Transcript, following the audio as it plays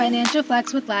Financial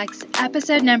Flex with Lex,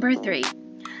 episode number 3.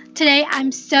 Today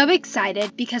I'm so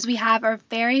excited because we have our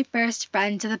very first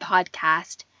friend to the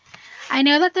podcast. I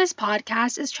know that this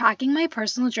podcast is tracking my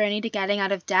personal journey to getting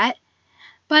out of debt,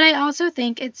 but I also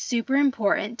think it's super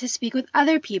important to speak with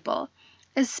other people,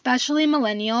 especially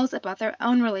millennials, about their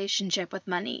own relationship with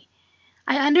money.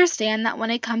 I understand that when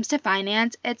it comes to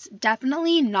finance, it's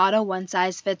definitely not a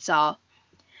one-size-fits-all,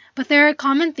 but there are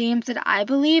common themes that I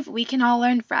believe we can all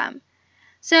learn from.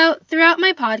 So, throughout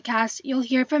my podcast, you'll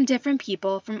hear from different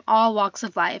people from all walks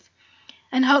of life,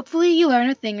 and hopefully you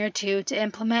learn a thing or two to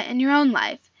implement in your own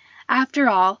life. After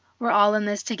all, we're all in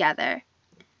this together.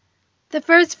 The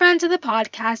first friend to the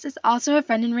podcast is also a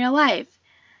friend in real life.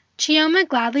 Chioma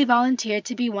gladly volunteered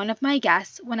to be one of my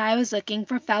guests when I was looking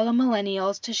for fellow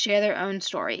millennials to share their own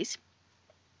stories.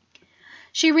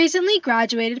 She recently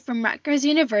graduated from Rutgers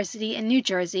University in New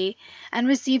Jersey and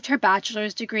received her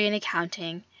bachelor's degree in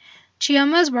accounting.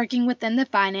 Chioma is working within the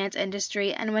finance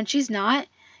industry, and when she's not,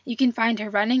 you can find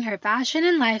her running her fashion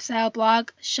and lifestyle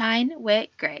blog, Shine Wit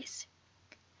Grace.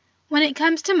 When it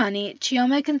comes to money,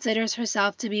 Chioma considers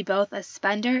herself to be both a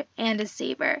spender and a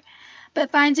saver,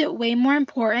 but finds it way more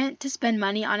important to spend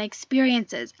money on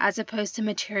experiences as opposed to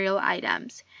material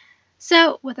items.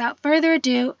 So, without further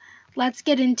ado, let's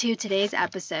get into today's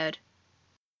episode.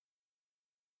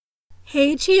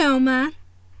 Hey, Chioma.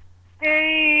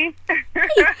 Hey.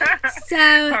 So,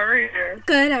 how are you?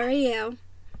 Good, how are you?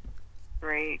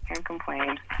 Great, can't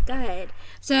complain. Good.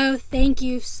 So, thank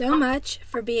you so much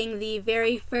for being the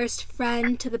very first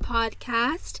friend to the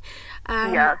podcast.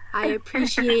 Yes. I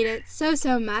appreciate it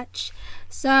so much.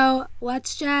 So,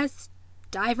 let's just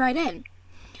dive right in.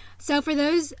 So, for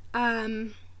those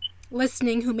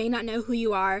listening who may not know who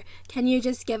you are, can you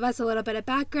just give us a little bit of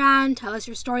background, tell us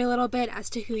your story a little bit as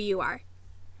to who you are?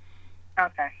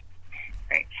 Okay.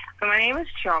 Great. So my name is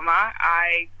Chioma.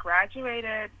 I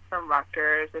graduated from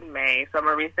Rutgers in May, so I'm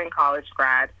a recent college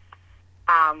grad.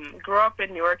 Grew up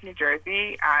in Newark, New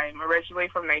Jersey. I'm originally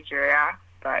from Nigeria,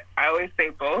 but I always say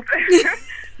both.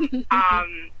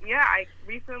 I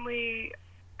recently,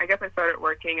 I started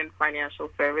working in financial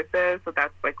services, so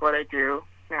that's like what I do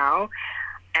now.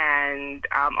 And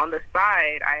on the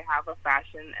side, I have a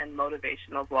fashion and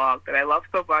motivational blog that I love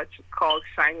so much. It's called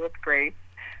Shine with Grace.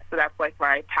 So that's like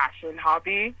my passion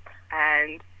hobby.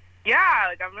 And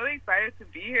I'm really excited to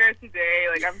be here today.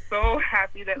 I'm so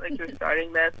happy that you're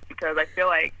starting this, because I feel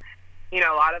like, a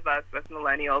lot of us as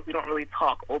millennials, we don't really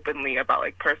talk openly about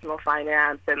personal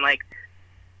finance and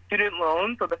student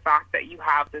loans. So the fact that you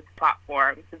have this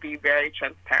platform to be very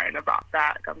transparent about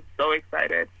that, I'm so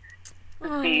excited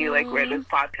to see where this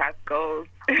podcast goes.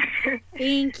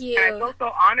 Thank you. And I feel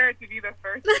so honored to be the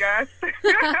first guest.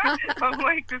 I'm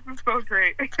this is so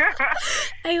great.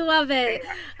 I love it.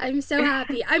 Yeah. I'm so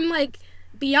happy. I'm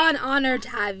beyond honored to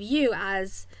have you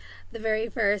as the very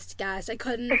first guest.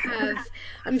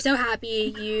 I'm so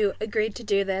happy you agreed to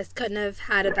do this. Couldn't have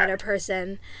had a better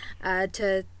person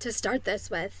to start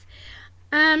this with.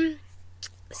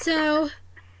 So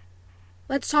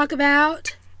let's talk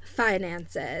about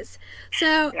finances.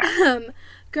 So,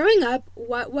 growing up,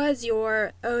 what was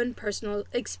your own personal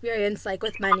experience like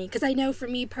with money? Because I know for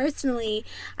me personally,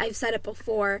 I've said it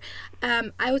before,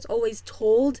 I was always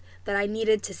told that I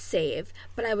needed to save,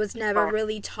 but I was never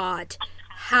really taught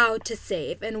how to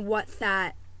save and what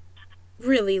that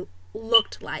really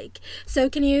looked like. So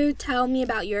can you tell me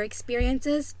about your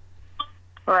experiences?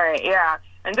 Right, yeah.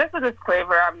 And just a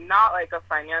disclaimer, I'm not a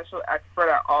financial expert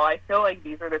at all. I feel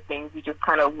these are the things you just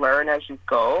kind of learn as you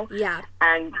go. Yeah.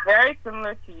 And very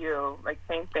similar to you,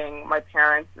 same thing. My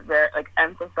parents very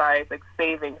emphasize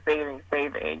saving.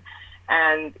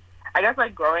 And I guess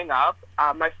growing up,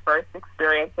 my first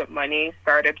experience with money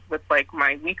started with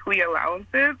my weekly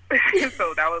allowances.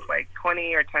 So that was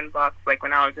 $20 or $10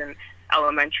 when I was in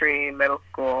elementary, middle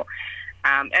school,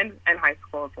 and high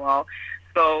school as well.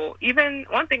 So even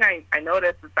one thing I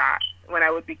noticed is that when I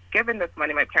would be given this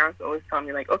money, my parents would always tell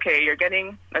me, okay, you're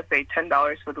getting, let's say,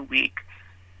 $10 for the week,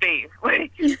 save.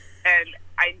 And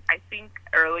I think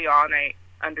early on I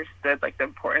understood, the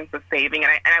importance of saving.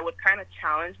 And I would kind of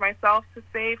challenge myself to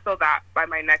save so that by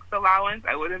my next allowance,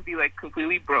 I wouldn't be,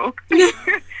 completely broke.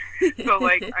 So,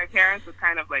 my parents would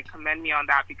kind of, commend me on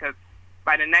that, because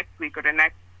by the next week or the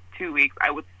next 2 weeks,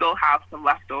 I would still have some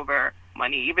leftover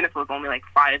money, even if it was only $5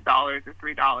 or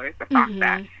 $3. The fact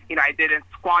that I didn't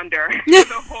squander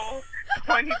the whole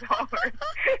 $20.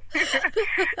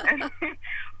 And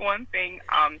one thing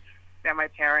that my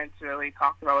parents really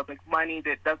talked about was money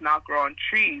that does not grow on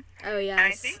trees. Oh yes. And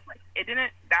I think it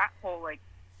didn't, that whole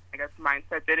I guess,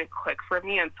 mindset didn't click for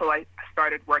me until I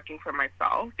started working for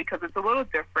myself, because it's a little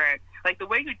different. Like, the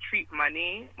way you treat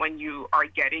money when you are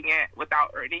getting it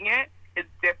without earning it is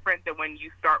different than when you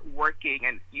start working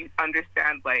and you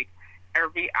understand, like,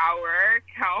 every hour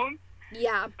counts.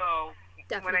 Yeah, So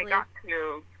definitely. when I got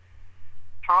to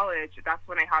college, that's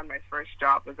when I had my first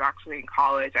job, was actually in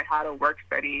college. I had a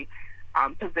work-study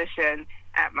position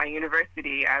at my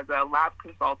university as a lab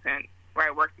consultant, where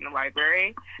I worked in the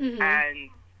library. Mm-hmm. And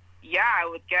yeah, I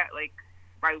would get like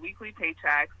my weekly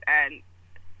paychecks, and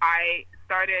I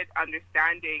started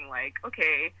understanding, like,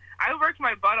 okay, I worked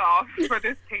my butt off for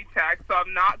this paycheck, so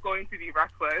I'm not going to be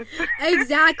reckless.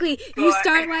 Exactly. You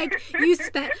start, like,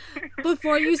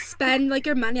 before you spend, like,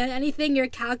 your money on anything, you're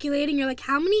calculating, you're like,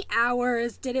 how many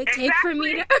hours did it take for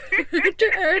me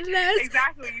to earn this?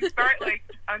 Exactly. You start, like,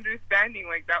 understanding,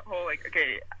 like, that whole, like,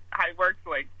 okay, I worked,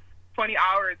 like, 20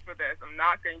 hours for this. I'm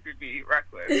not going to be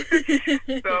reckless.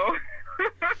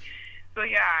 So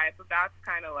yeah, so that's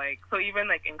kind of like, so even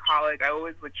like in college, I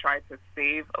always would try to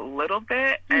save a little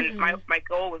bit. And my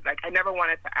goal was like, I never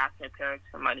wanted to ask my parents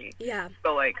for money. Yeah.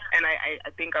 So like, and I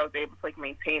think I was able to like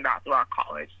maintain that throughout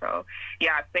college. So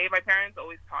yeah, my parents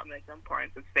always taught me like the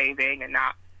importance of saving and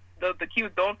not, the cue,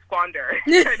 don't squander.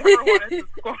 I never wanted to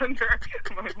squander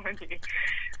my money.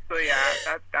 So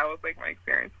yeah, that was like my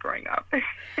experience growing up.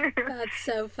 That's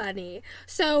so funny.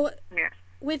 So yeah.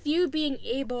 With you being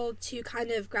able to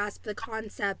kind of grasp the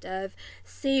concept of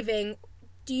saving,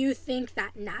 do you think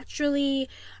that naturally,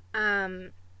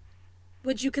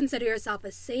 would you consider yourself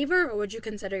a saver, or would you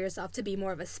consider yourself to be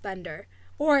more of a spender?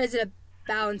 Or is it a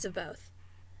balance of both?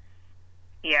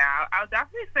 Yeah, I'll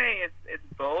definitely say it's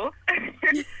both.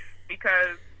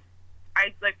 Because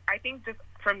I think just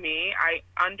for me, I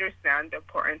understand the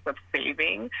importance of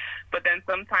saving, but then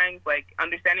sometimes, like,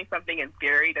 understanding something in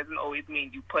theory doesn't always mean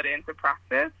you put it into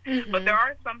practice. Mm-hmm. But there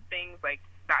are some things, like,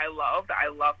 that I love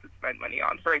to spend money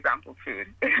on. For example, food.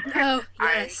 Oh,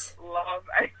 yes. I love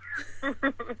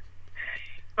food.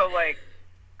 So, like,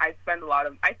 I spend a lot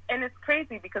of, and it's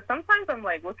crazy because sometimes I'm,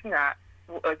 like, looking at,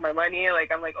 like, my money,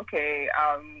 like, I'm like, okay,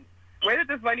 where did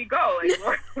this money go?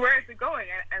 Like, where is it going?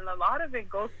 And a lot of it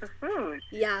goes to food.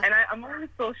 Yeah. And I'm always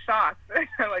so shocked,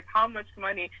 like, how much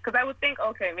money. Because I would think,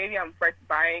 okay, maybe I'm first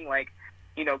buying, like,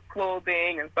 you know,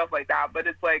 clothing and stuff like that. But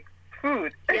it's, like,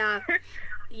 food. Yeah.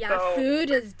 Yeah, so, food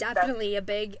is definitely a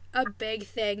big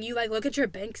thing. You, like, look at your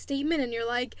bank statement and you're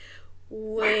like,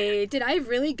 wait, did I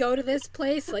really go to this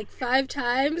place, like, 5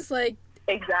 times, like,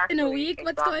 exactly, in a week?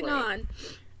 What's going on?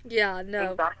 Yeah,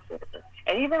 no. Exactly.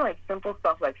 And even, like, simple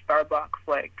stuff like Starbucks,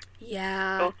 like,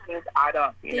 yeah, those things add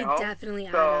up, you know? They definitely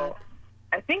add so, up.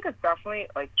 I think it's definitely,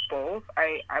 like, both.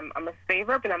 I'm a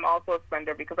saver, but I'm also a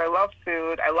spender because I love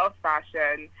food, I love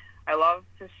fashion, I love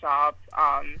to shop,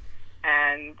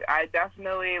 and I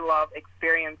definitely love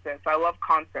experiences. So I love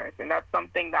concerts, and that's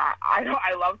something that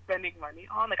I love spending money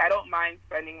on. Like, I don't mind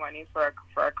spending money for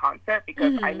a concert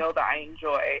because I know that I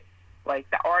enjoy, like,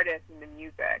 the artist and the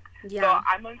music. Yeah. So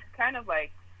I'm kind of,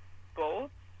 like,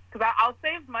 both, because I'll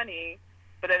save money,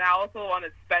 but then I also want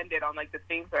to spend it on, like, the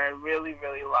things that I really,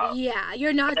 really love. Yeah,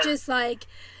 you're not just like,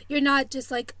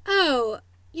 oh,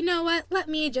 you know what, let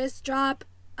me just drop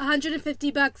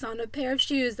 $150 on a pair of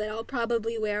shoes that I'll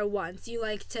probably wear once. You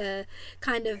like to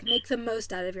kind of make the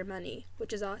most out of your money,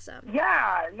 which is awesome.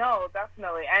 Yeah, no,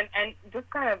 definitely. And just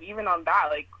kind of even on that,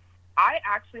 like, I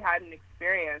actually had an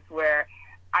experience where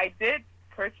I did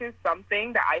purchase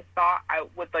something that I thought I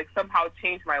would, like, somehow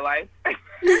change my life.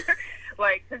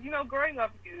 Like, because, you know, growing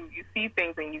up, you see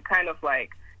things and you kind of,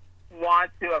 like, want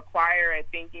to acquire it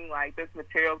thinking, like, this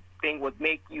material thing would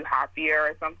make you happier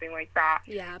or something like that.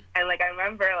 Yeah. And, like, I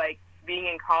remember, like, being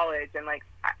in college and, like,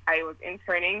 I was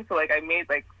interning, so, like, I made,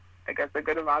 like, I guess a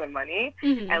good amount of money.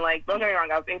 Mm-hmm. And, like, don't get me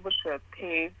wrong, I was able to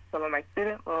pay some of my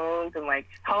student loans and, like,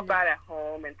 help out at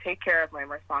home and take care of my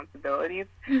responsibilities.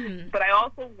 Mm-hmm. But I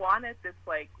also wanted this,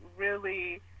 like,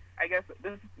 really, I guess,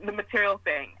 the material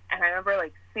thing. And I remember,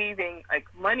 like, saving, like,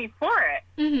 money for it.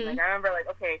 Mm-hmm. Like, I remember, like,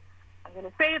 okay, I'm going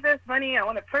to save this money. I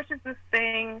want to purchase this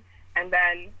thing. And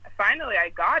then finally I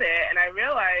got it, and I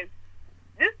realized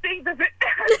this thing doesn't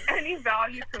have any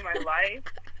value to my life.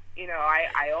 You know,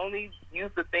 I only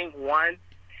use the thing once,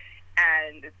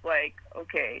 and it's like,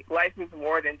 okay, life is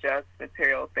more than just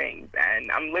material things,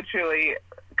 and I'm literally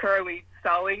currently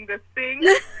selling this thing.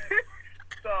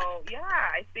 So, yeah,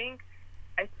 I think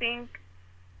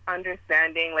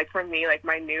understanding, like, for me, like,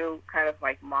 my new kind of,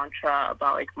 like, mantra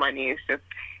about, like, money is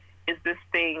this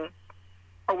thing,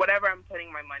 or whatever I'm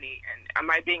putting my money in, am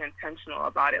I being intentional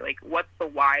about it? Like, what's the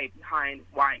why behind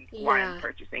why I'm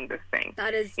purchasing this thing?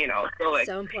 That is, you know, so, like,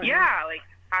 so important. yeah, like,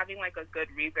 having like a good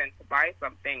reason to buy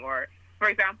something. Or for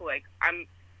example, like I'm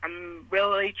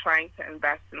really trying to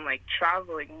invest in like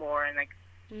traveling more and like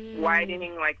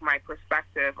widening like my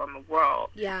perspective on the world.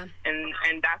 Yeah. And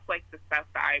that's like the stuff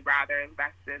that I'd rather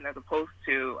invest in as opposed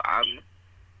to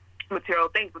material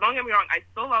things. But don't get me wrong, I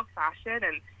still love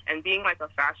fashion, and being like a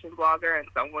fashion blogger and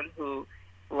someone who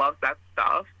loves that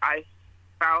stuff, I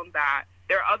found that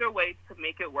there are other ways to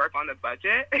make it work on a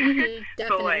budget.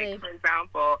 So like, for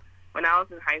example, when I was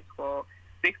in high school,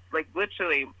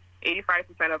 literally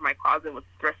 85% of my closet was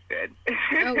thrifted.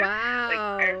 Oh, wow.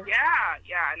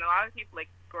 Yeah. And a lot of people, like,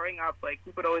 growing up, like,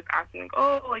 people would always ask me, like,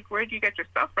 oh, like, where do you get your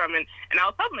stuff from? And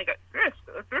I'll tell them, like, a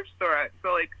thrift store.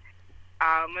 So, like,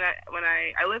 when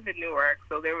I live in Newark,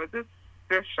 so there was this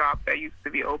thrift shop that used to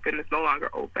be open. It's no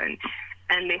longer open.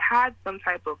 And they had some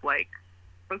type of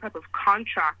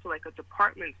contract to, like, a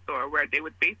department store where they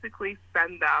would basically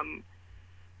send them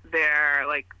their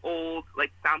like old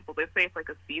like samples. Let's say it's like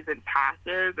a season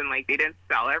passes and like they didn't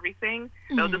sell everything,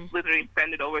 they'll just literally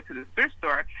send it over to the thrift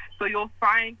store. So you'll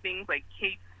find things like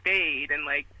Kate Spade and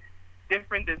like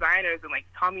different designers and like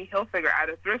Tommy Hilfiger at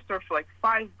a thrift store for like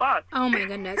 $5. Oh my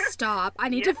goodness, stop. I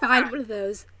need to find one of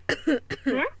those.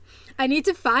 I need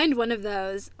to find one of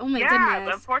those. Oh my goodness.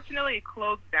 But unfortunately it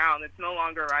closed down. It's no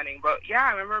longer running. But yeah,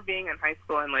 I remember being in high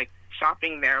school and like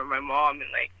shopping there with my mom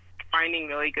and like finding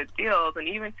really good deals. And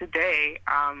even today,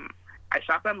 I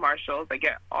shop at Marshalls. I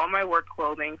get all my work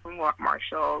clothing from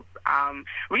Marshalls.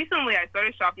 Recently, I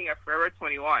started shopping at Forever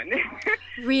 21.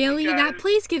 Really? That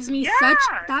place gives me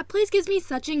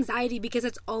such anxiety because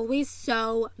it's always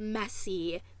so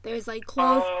messy. There's like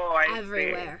clothes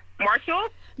everywhere. See.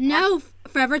 Marshalls? No,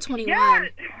 Forever 21. Yeah.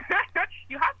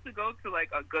 You have to go to like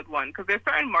a good one because there's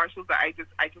certain Marshalls that I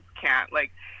just can't.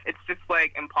 Like, it's just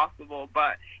like impossible.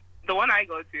 But the one I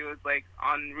go to is like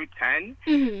on Route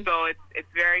 10, so it's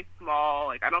very small.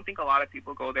 Like, I don't think a lot of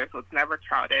people go there, so it's never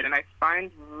crowded. And I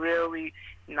find really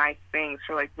nice things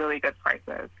for like really good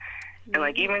prices. And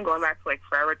like even going back to like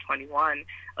Forever 21,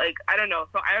 like I don't know.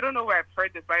 So I don't know where I've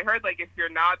heard this, but I heard like if you're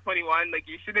not 21, like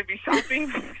you shouldn't be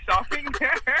shopping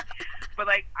there. But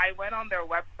like I went on their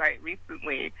website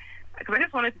recently because I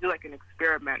just wanted to do like an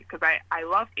experiment because I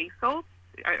love ASOS.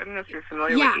 I don't know if you're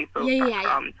familiar with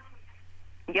ASOS.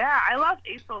 Yeah, I love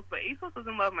ASOS, but ASOS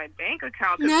doesn't love my bank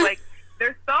account. It's like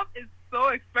their stuff is so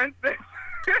expensive.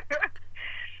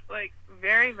 Like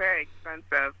very, very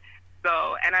expensive.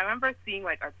 So, and I remember seeing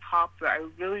like a top that I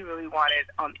really, really wanted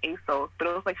on ASOS, but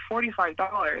it was like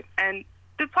 $45. And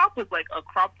the top was like a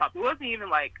crop top. It wasn't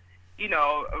even like, you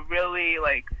know, a really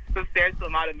like substantial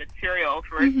amount of material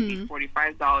for it to be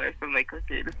 $45. So I'm like,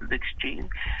 okay, this is extreme.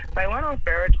 So I went on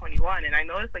Forever 21 and I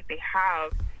noticed like they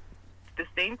have the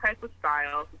same type of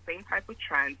styles, the same type of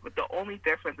trends, but the only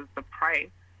difference is the price.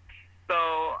 So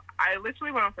I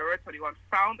literally went on Forever 21,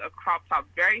 found a crop top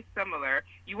very similar.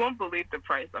 You won't believe the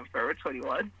price on Forever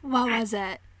 21. What was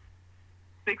it?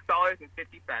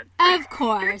 $6.50. Of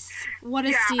course. What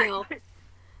a steal.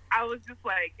 I was just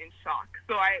like in shock.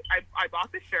 So I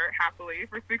bought the shirt happily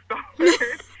for $6.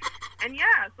 And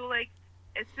yeah, so like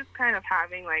it's just kind of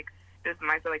having like this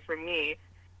mindset. Like for me,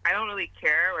 I don't really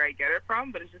care where I get it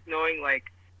from, but it's just knowing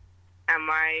like, am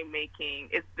I making,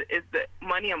 is the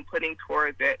money I'm putting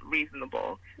towards it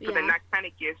reasonable? So then that kind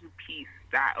of gives you peace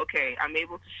that, okay, I'm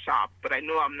able to shop, but I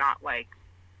know I'm not like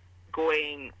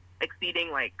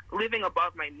exceeding, like living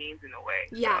above my means in a way.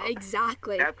 Yeah, so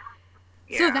exactly.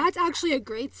 So that's actually a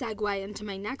great segue into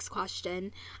my next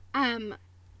question.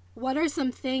 What are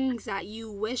some things that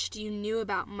you wished you knew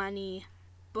about money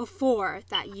before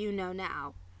that you know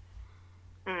now?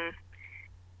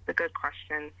 It's a good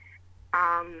question.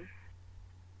 I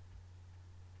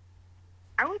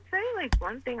would say, like,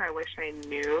 one thing I wish I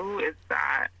knew is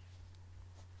that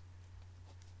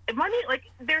money, like,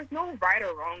 there's no right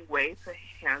or wrong way to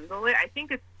handle it. I think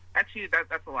it's, actually,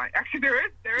 that's a lie. Actually, there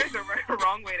is a right or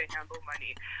wrong way to handle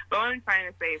money. But what I'm trying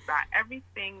to say is that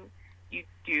everything you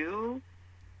do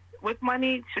with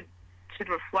money should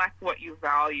reflect what you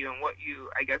value and what you,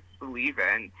 I guess, believe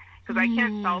in. Because I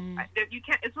can't tell,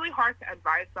 it's really hard to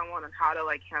advise someone on how to,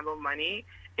 like, handle money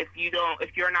if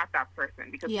you're not that person,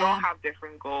 because we all have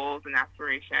different goals and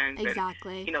aspirations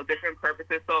and, you know, different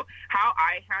purposes. So how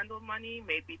I handle money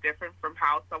may be different from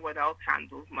how someone else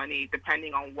handles money,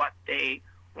 depending on what they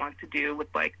want to do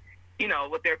with, like, you know,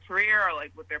 with their career or,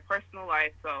 like, with their personal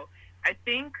life. So I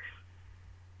think,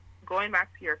 going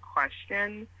back to your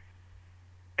question,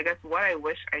 I guess what I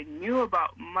wish I knew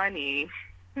about money,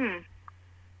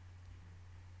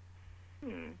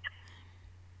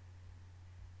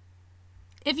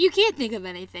 If you can't think of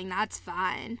anything, that's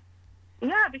fine.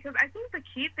 Yeah, because I think the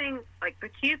key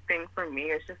thing for me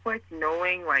is just like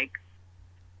knowing like,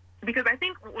 because I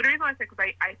think the reason I say, because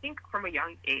I think from a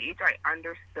young age I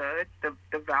understood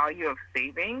the value of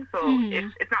saving. So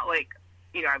it's not like,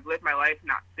 I've lived my life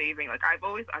not saving. Like I've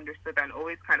always understood that and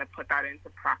always kind of put that into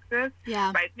practice.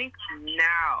 Yeah. But I think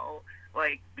now,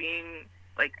 like being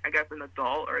like, I guess an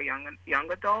adult or a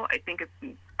young adult, I think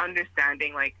it's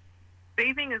understanding like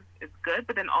saving is good,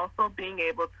 but then also being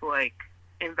able to like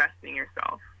invest in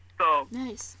yourself. So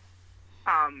nice.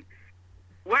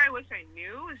 What I wish I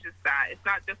knew is just that it's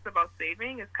not just about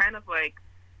saving. It's kind of like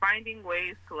finding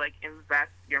ways to like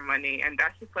invest your money, and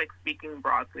that's just like speaking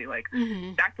broadly. Like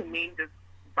that can mean just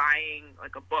buying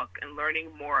like a book and learning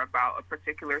more about a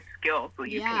particular skill so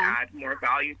you can add more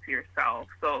value to yourself.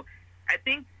 So I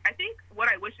think what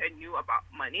I wish I knew about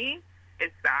money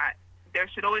is that there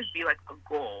should always be like a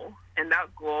goal, and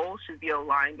that goal should be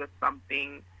aligned with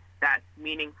something that's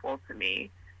meaningful to me.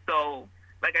 So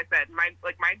like I said, my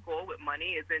goal with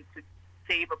money isn't to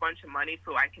save a bunch of money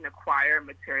so I can acquire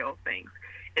material things.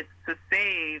 It's to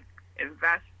save,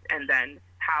 invest, and then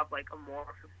have like a more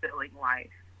fulfilling life.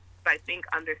 So I think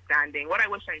understanding, what I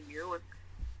wish I knew was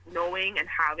knowing and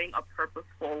having a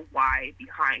purposeful why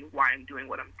behind why I'm doing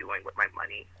what I'm doing with my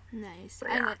money. Nice. So,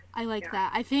 I like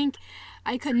that. I think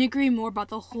I couldn't agree more about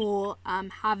the whole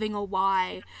having a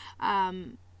why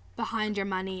behind your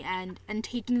money and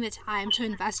taking the time to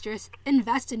invest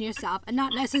in yourself, and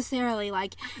not necessarily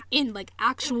like in like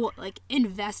actual like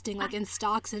investing like in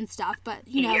stocks and stuff, but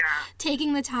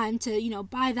taking the time to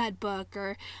buy that book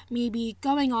or maybe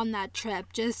going on that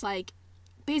trip, just like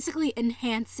basically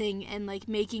enhancing and like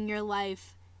making your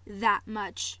life that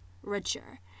much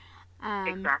richer.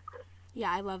 Exactly.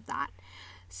 Yeah, I love that.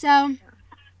 So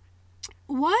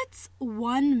what's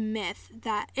one myth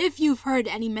that, if you've heard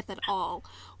any myth at all,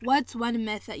 what's one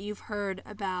myth that you've heard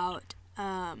about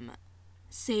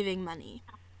saving money?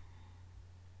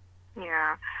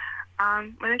 Yeah.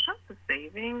 When it comes to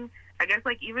saving, I guess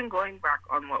like even going back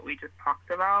on what we just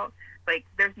talked about, like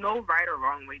there's no right or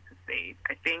wrong way to save.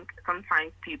 I think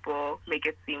sometimes people make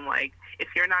it seem like if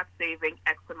you're not saving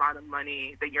X amount of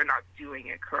money, then you're not doing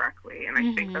it correctly. And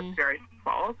I think that's very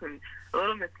false and a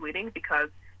little misleading, because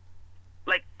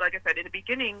like I said, in the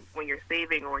beginning, when you're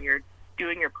saving or when you're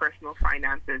doing your personal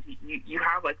finances, you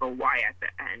have like a why at the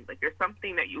end. Like there's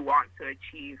something that you want to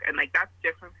achieve, and like that's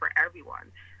different for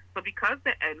everyone. So because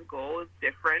the end goal is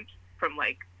different from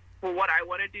like, well, what I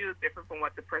want to do is different from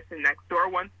what the person next door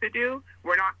wants to do,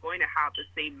 we're not going to have the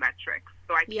same metrics.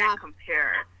 So I can't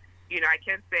compare. I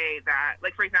can't say that,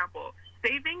 like, for example,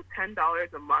 saving $10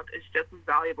 a month is just as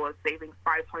valuable as saving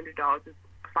 $500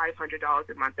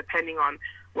 a month, depending on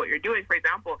what you're doing. For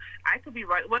example, I could be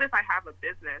right. What if I have a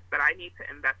business that I need to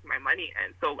invest my money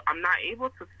in? So I'm not able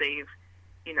to save,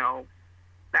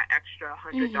 that extra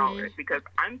 $100 because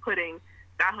I'm putting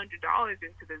that $100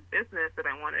 into this business that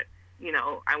I want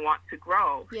to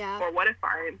grow. Yeah. Or what if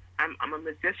I'm a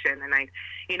musician and I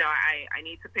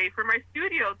need to pay for my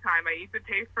studio time. I need to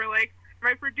pay for like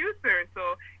my producer.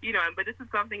 So, but this is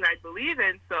something I believe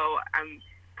in. So I'm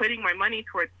putting my money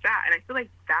towards that. And I feel like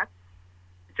that's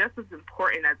just as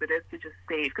important as it is to just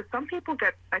save. Because some people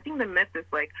I think the myth is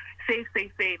like save,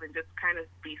 and just kind of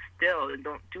be still and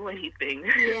don't do anything.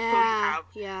 Yeah.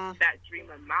 So you have that dream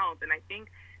amount. And I think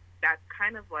that's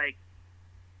kind of like,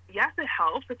 yes, it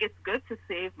helps. Like it's good to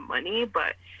save money,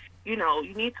 but you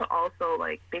need to also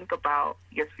like think about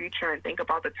your future and think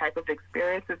about the type of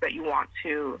experiences that you want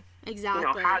to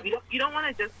have. You don't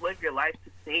want to just live your life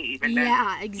to save, and then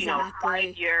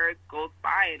 5 years goes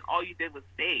by and all you did was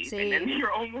save. And then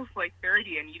you're almost like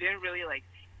 30 and you didn't really like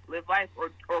live life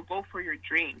or go for your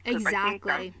dreams. Exactly. I think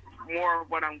that's more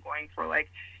what I'm going for. Like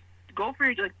go for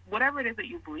your, like whatever it is that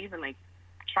you believe in. Like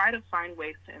try to find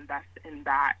ways to invest in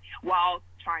that while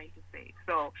trying to save.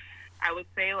 So I would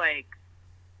say like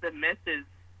the myth is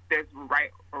there's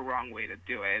right or wrong way to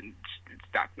do it, and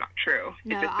that's not true.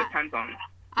 No, it just depends on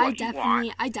what you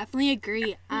want. I definitely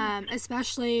agree,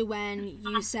 especially when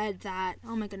you said that,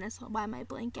 oh my goodness, why am I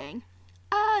blinking?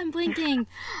 I'm blinking.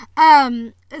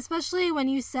 Especially when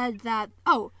you said that,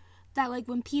 that like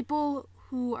when people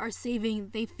who are saving,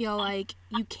 they feel like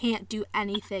you can't do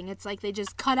anything. It's like they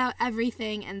just cut out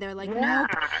everything and they're like, nope,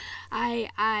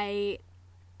 I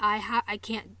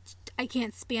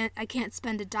can't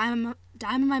spend a dime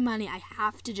of my money. I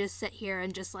have to just sit here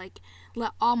and just like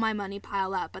let all my money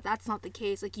pile up. But that's not the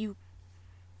case. Like you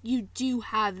do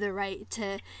have the right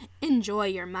to enjoy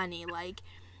your money. Like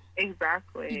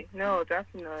exactly. No,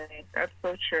 definitely. That's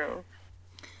so true.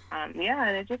 And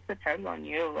it just depends on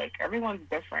you. Like everyone's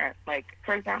different. Like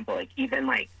for example, like even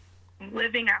like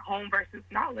living at home versus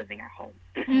not living at home.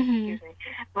 Mm-hmm. Excuse me.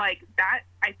 Like that,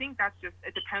 I think that's just,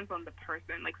 it depends on the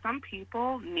person. Like some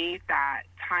people need that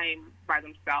time by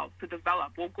themselves to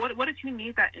develop. Well, what if you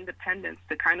need that independence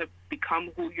to kind of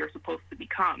become who you're supposed to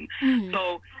become? Mm-hmm.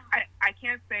 So I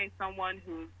can't say someone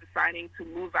who's deciding to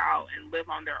move out and live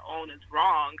on their own is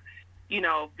wrong, you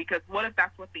know, because what if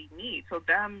that's what they need? So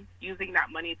them using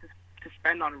that money to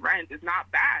spend on rent is not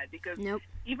bad, because Nope.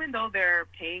 even though they're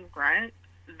paying rent,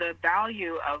 the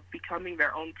value of becoming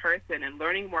their own person and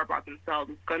learning more about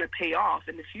themselves is going to pay off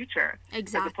in the future.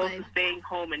 Exactly. As opposed to staying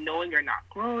home and knowing you're not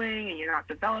growing and you're not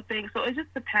developing. So it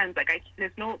just depends. Like,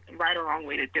 there's no right or wrong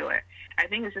way to do it. I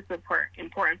think it's just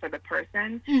important for the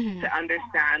person Mm-hmm. to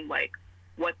understand, like,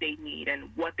 what they need and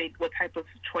what type of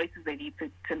choices they need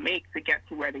to make to get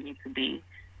to where they need to be.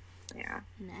 Yeah.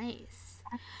 Nice.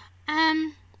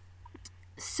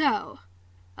 So,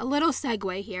 a little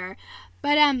segue here,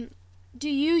 but do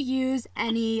you use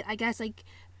any, I guess, like,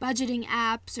 budgeting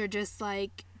apps or just,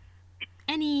 like,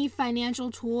 any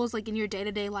financial tools, like, in your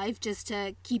day-to-day life just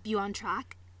to keep you on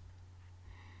track?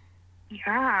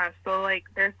 Yeah, so, like,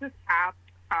 there's this app,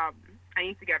 I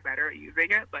need to get better at using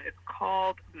it, but it's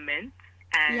called Mint.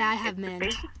 And yeah, I have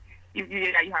Mint. You have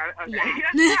it? Okay.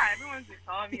 Yeah. Yeah, everyone's been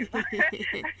telling me about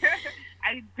it.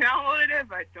 I downloaded it,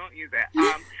 but I don't use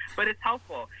it. But it's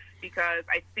helpful because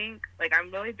I think, like,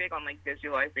 I'm really big on, like,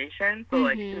 visualization. So,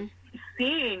 like, just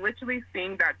literally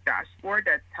seeing that dashboard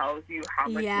that tells you how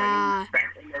much money you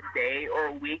spent in a day or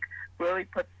a week really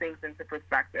puts things into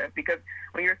perspective. Because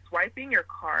when you're swiping your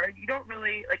card, you don't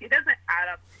really, like, it doesn't add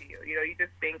up to you. You know, you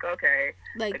just think, okay,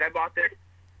 like I bought this.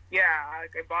 Yeah,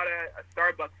 like I bought a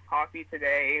Starbucks coffee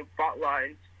today, bought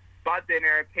lunch, bought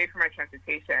dinner, paid for my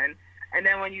transportation. And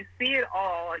then when you see it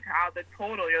all, like how the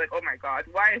total, you're like, oh my God,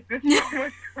 why is this so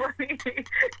much money?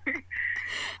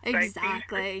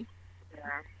 Exactly.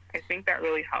 I think that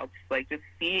really helps. Like just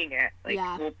seeing it,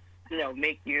 like will, you know,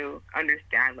 make you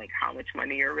understand like how much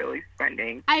money you're really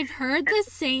spending. I've heard the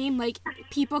same, like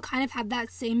people kind of have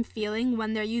that same feeling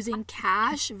when they're using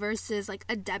cash versus like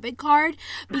a debit card,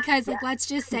 because like let's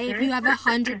just say if you have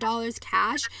 $100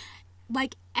 cash,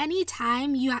 like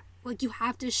anytime you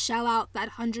have to shell out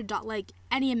that $100, like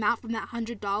any amount from that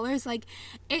 $100, like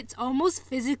it's almost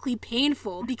physically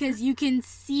painful because you can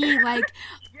see like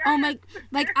oh my,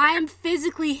 like I'm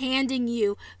physically handing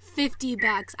you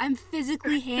 $50, I'm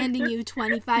physically handing you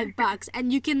 $25,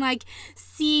 and you can like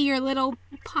see your little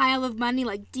pile of money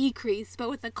like decrease.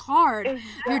 But with a card,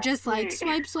 you're just like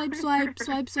swipe,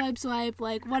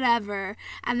 like whatever,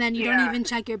 and then you don't even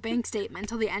check your bank statement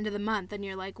until the end of the month, and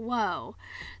you're like, whoa.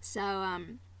 So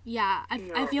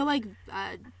I feel like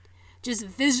just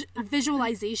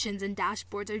visualizations and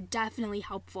dashboards are definitely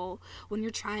helpful when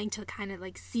you're trying to kind of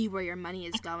like see where your money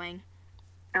is going.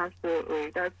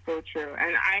 Absolutely, that's so true.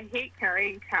 And I hate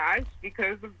carrying cash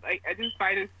because of, like, I just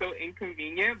find it so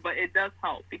inconvenient, but it does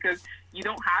help because you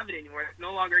don't have it anymore. It's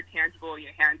no longer tangible in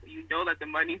your hands. You know that the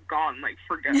money's gone, like,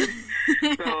 for good.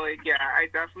 So, like, yeah, I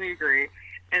definitely agree.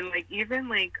 And, like, even,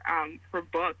 like, for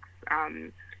books,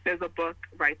 there's a book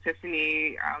by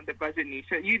Tiffany, The Budget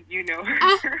Niche. You know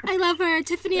her. I love her,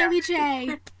 Tiffany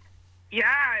Aliche.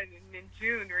 Yeah, in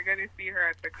June, we're going to see her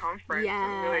at the conference. Yes.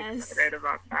 I'm really excited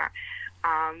about that.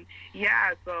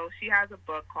 So she has a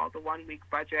book called The 1 Week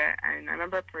Budget, and I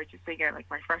remember purchasing it like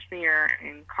my freshman year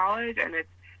in college, and it's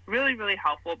really, really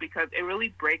helpful because it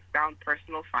really breaks down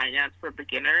personal finance for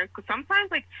beginners. Because sometimes,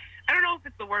 like, I don't know if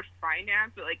it's the word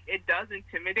finance, but like it does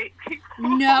intimidate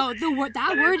people. No,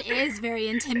 that word is very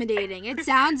intimidating. It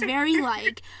sounds very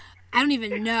like, I don't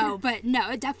even know, but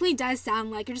no, it definitely does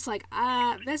sound like you're just like,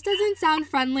 this doesn't sound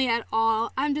friendly at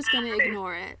all. I'm just gonna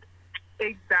ignore it.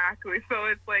 Exactly. So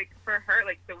it's like for her,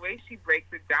 like the way she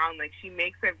breaks it down, like she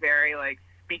makes it very like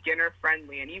beginner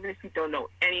friendly, and even if you don't know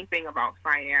anything about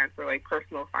finance or like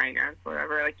personal finance,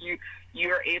 whatever, like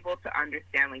you're able to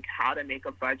understand like how to make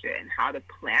a budget and how to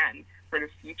plan for the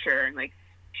future. And like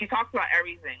she talks about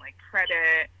everything, like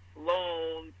credit,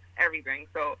 loans, everything.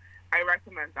 So I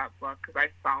recommend that book because I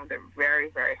found it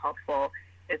very, very helpful.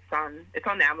 It's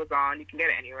on Amazon. You can get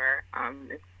it anywhere.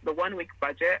 It's The 1 Week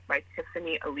Budget by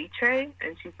Tiffany Aliche,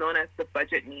 and she's known as the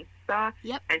Budgetnista.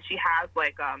 Yep. And she has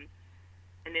like an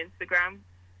Instagram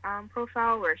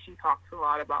profile where she talks a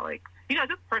lot about like, you know,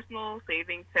 just personal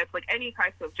saving tips, like any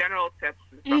types of general tips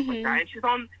and stuff like that.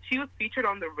 And she was featured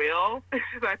on The Real,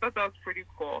 so I thought that was pretty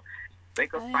cool.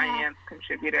 Like a finance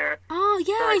contributor. Oh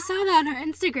yeah, I saw that on her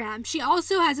Instagram. She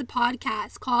also has a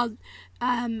podcast called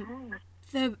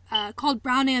called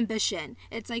Brown Ambition.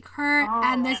 It's like her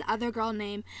and this other girl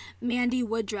named Mandy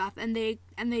Woodruff, and they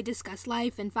discuss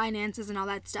life and finances and all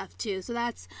that stuff too. So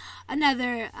that's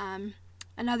another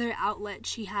outlet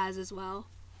she has as well.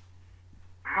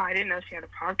 Wow, I didn't know she had a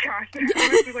podcast. I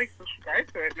want to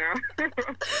subscribe to it now.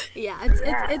 Yeah,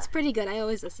 it's pretty good. I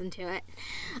always listen to it.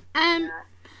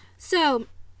 So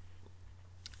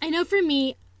I know for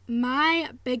me,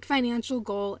 my big financial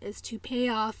goal is to pay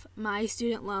off my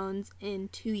student loans in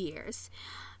 2 years.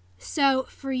 So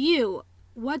for you,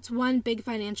 what's one big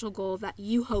financial goal that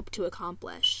you hope to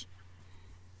accomplish?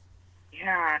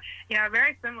 Yeah,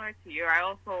 very similar to you. I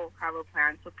also have a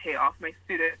plan to pay off my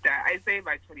student debt. I say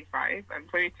by 25. I'm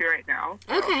 22 right now.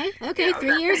 So, Okay.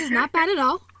 3 years is not bad at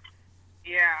all.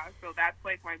 Yeah, so that's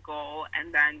my goal.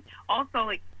 And then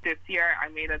also this year I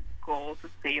made a goal to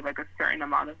save a certain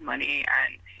amount of money,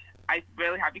 and I'm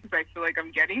really happy because I feel like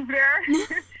I'm getting there.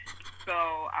 So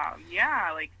I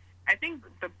think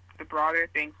the broader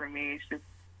thing for me is just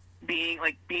being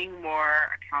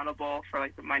more accountable for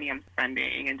the money I'm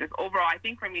spending, and just overall I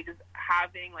think for me just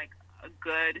having a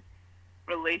good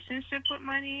relationship with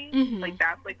money. Mm-hmm.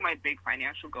 That's my big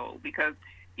financial goal, because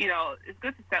it's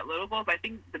good to set little goals. I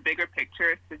think the bigger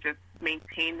picture is to just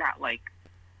maintain that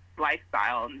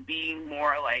lifestyle and being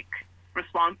more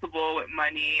responsible with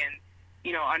money, and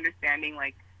understanding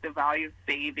the value of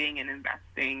saving and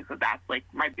investing. So that's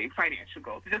my big financial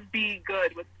goal, to just be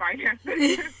good with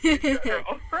finances in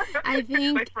general. I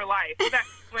think for life, so that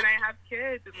when I have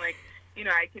kids and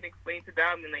I can explain to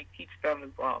them and teach them as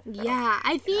well. So, yeah,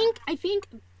 I think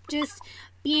just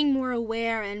being more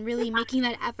aware and really making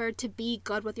that effort to be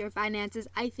good with your finances,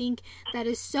 I think that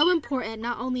is so important,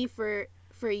 not only for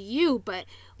you, but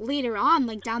later on,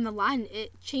 down the line,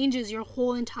 it changes your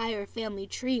whole entire family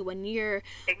tree when you're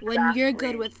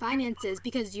good with finances,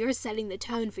 because you're setting the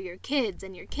tone for your kids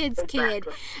and your kids' kid,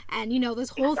 and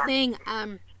this whole thing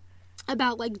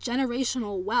about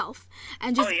generational wealth,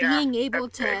 and just being able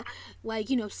to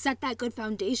set that good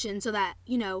foundation, so that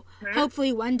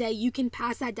hopefully one day you can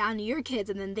pass that down to your kids,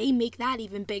 and then they make that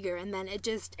even bigger, and then it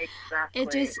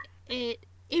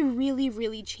really,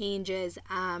 really changes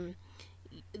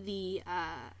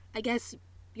I guess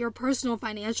your personal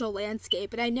financial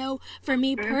landscape. And I know for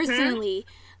me personally,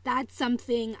 that's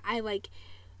something I like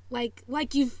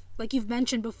you've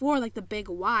mentioned before, the big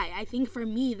why. I think for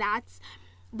me that's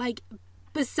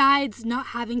besides not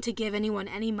having to give anyone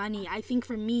any money, I think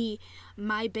for me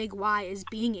my big why is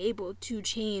being able to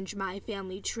change my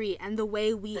family tree and the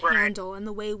way we handle and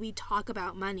the way we talk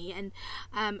about money. And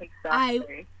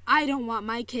I don't want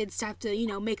my kids to have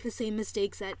to make the same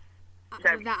mistakes that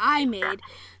I made.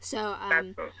 So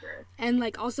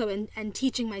and also and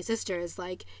teaching my sisters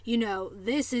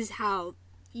this is how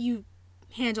you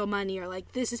handle money, or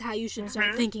this is how you should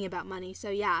start thinking about money. So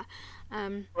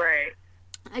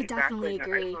I definitely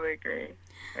agree. I totally agree.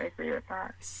 I agree with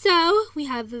that. So we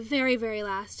have the very, very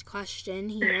last question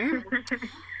here.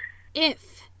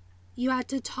 If you had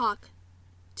to talk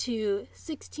to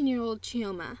 16-year-old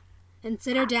Chioma and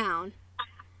sit her down,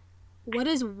 what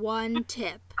is one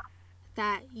tip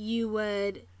that you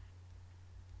would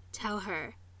tell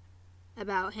her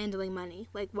about handling money?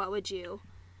 What would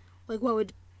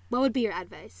be your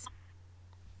advice?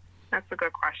 That's a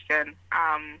good question.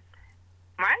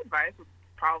 My advice would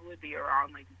probably be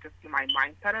around just my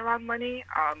mindset around money.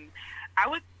 I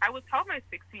would tell my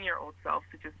 16-year-old self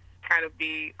to just kind of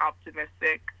be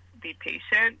optimistic, be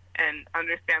patient, and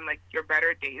understand your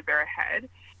better days are ahead.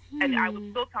 And I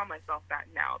would still tell myself that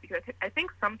now, because I think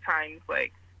sometimes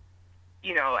it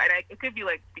could be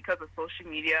because of social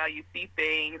media, you see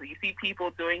things, you see people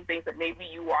doing things that maybe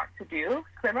you want to do.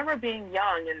 Because I remember being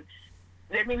young, and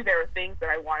maybe there were things that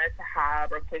I wanted to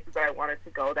have or places that I wanted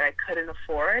to go that I couldn't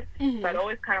afford. So I'd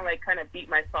always kind of beat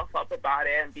myself up about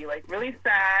it and be really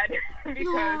sad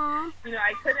because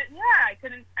I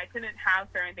couldn't have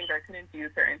certain things, or I couldn't do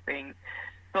certain things.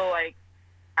 So I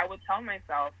would tell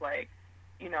myself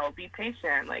be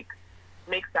patient,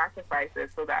 make sacrifices,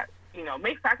 so that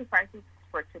make sacrifices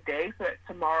for today so that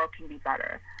tomorrow can be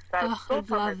better. So I would still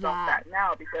tell myself that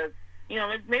now, because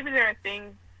maybe there are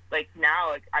things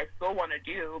now I still want to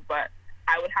do, but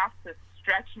I would have to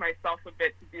stretch myself a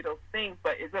bit to do those things.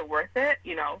 But is it worth it?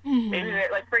 Maybe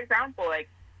for example,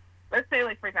 let's say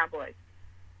for example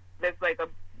there's a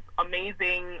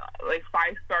amazing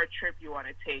 5-star trip you want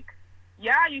to take.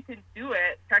 Yeah, you can do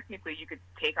it. Technically, you could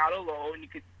take out a loan. You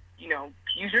could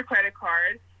use your credit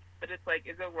card. But it's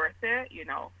is it worth it?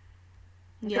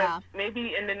 Yeah.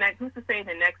 Maybe in the next, who's to say in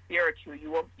the next year or two,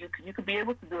 you could be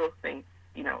able to do those things,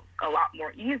 a lot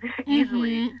more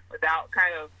easily without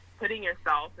kind of putting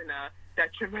yourself in a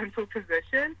detrimental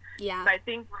position. Yeah. So I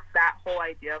think that whole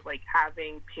idea of like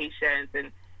having patience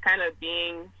and kind of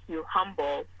being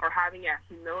humble, or having that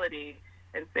humility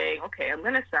and saying, okay, I'm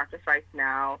going to sacrifice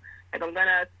now. Like, I'm going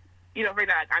to, right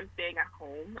now, like, I'm staying at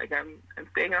home. Like, I'm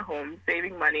staying at home,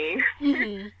 saving money.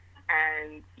 Mm-hmm.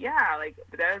 And, yeah, like,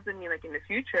 but that doesn't mean, like, in the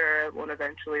future, I won't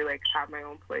eventually, like, have my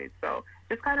own place. So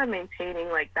just kind of maintaining,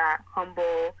 like, that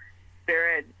humble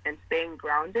spirit and staying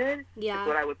grounded is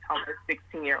what I would tell my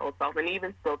 16-year-old self. And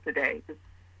even still today, just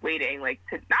waiting, like,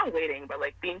 not waiting, but,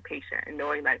 like, being patient and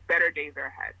knowing that better days are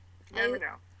ahead. You never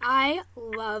know. I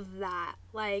love that.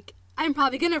 Like, I'm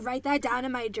probably going to write that down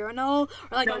in my journal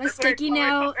or, like, on a sticky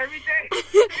note every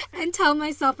day. and tell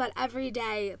myself that every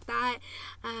day. That,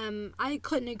 I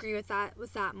couldn't agree with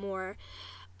that more.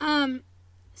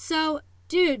 So,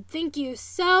 dude, thank you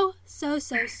so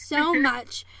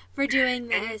much for doing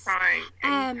this.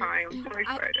 Anytime. I'm so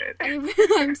excited.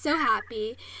 I'm so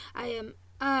happy. I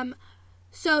am.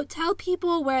 So tell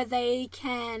people where they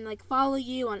can, like, follow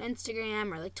you on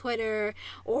Instagram or, like, Twitter,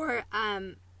 or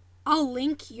I'll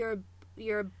link your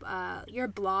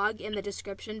blog in the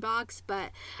description box,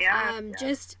 but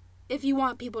just if you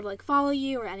want people to, like, follow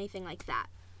you or anything like that.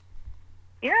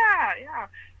 Yeah.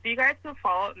 So you guys can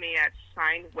follow me at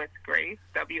Shine with Grace,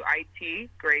 WIT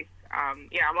Grace. I'm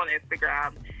on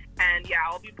Instagram. And,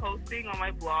 I'll be posting on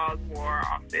my blog more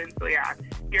often. So, if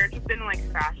you're interested in, like,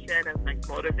 fashion and, like,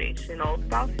 motivational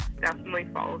stuff, definitely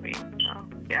follow me. So,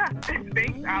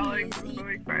 thanks, Alex. I'm so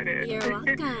excited. You're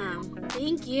welcome.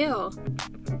 Thank you.